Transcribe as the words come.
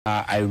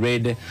I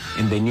read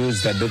in the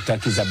news that Dr.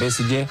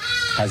 Besigye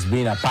has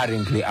been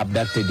apparently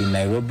abducted in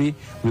Nairobi.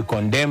 We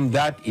condemn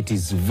that. It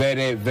is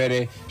very,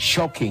 very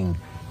shocking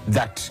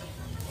that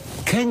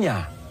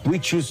Kenya,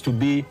 which used to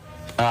be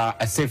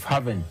a safe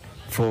haven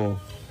for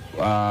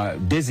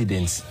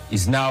dissidents,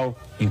 is now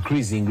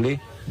increasingly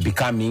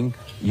becoming,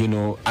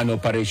 an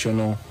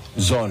operational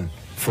zone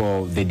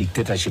for the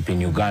dictatorship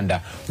in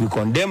Uganda. We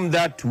condemn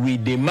that. We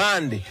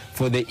demand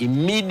for the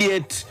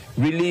immediate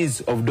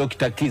release of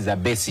Dr.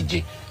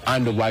 Besigye.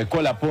 And I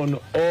call upon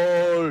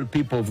all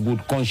people of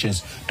good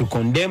conscience to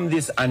condemn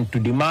this and to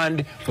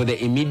demand for the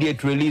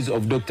immediate release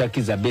of Dr.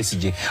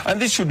 Besigye.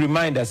 And this should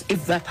remind us,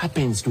 if that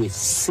happens to a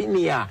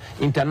senior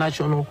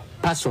international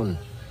person,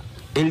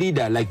 a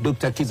leader like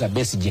Dr.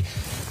 Besigye,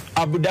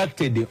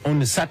 abducted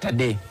on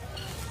Saturday,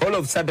 all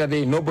of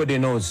Saturday, nobody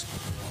knows.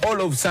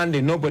 All of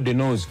Sunday, nobody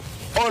knows.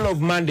 All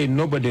of Monday,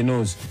 nobody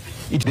knows.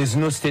 There's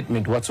no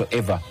statement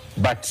whatsoever.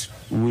 But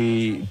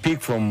we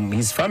pick from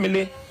his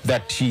family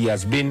that he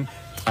has been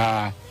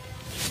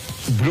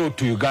brought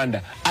to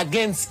Uganda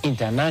against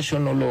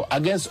international law,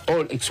 against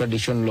all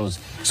extradition laws.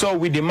 So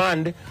we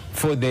demand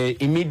for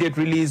the immediate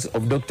release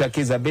of Dr.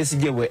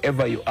 Besigye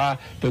wherever you are.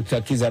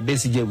 Dr.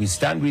 Besigye, we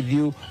stand with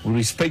you, we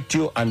respect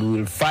you, and we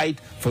will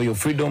fight for your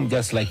freedom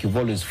just like you've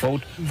always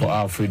fought for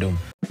our freedom.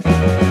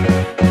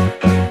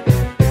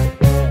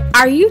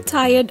 Are you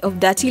tired of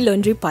dirty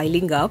laundry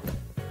piling up?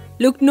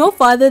 Look no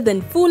further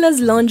than Fuller's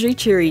Laundry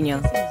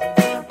Chirinya.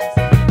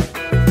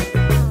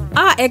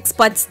 Our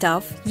expert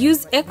staff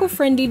use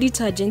eco-friendly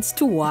detergents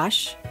to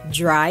wash,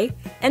 dry,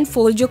 and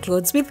fold your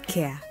clothes with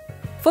care.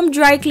 From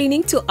dry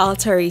cleaning to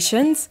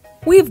alterations,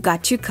 we've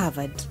got you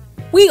covered.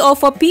 We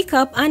offer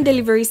pickup and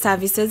delivery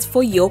services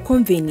for your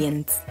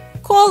convenience.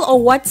 Call or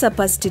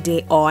WhatsApp us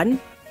today on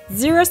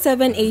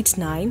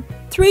 0789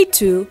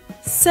 32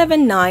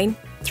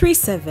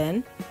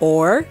 7937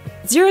 or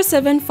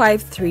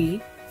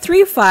 0753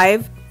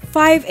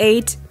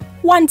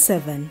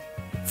 355817.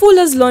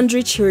 Fuller's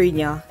Laundry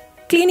Chirinya.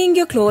 Cleaning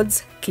your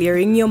clothes,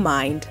 clearing your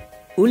mind.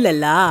 Ooh la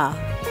la!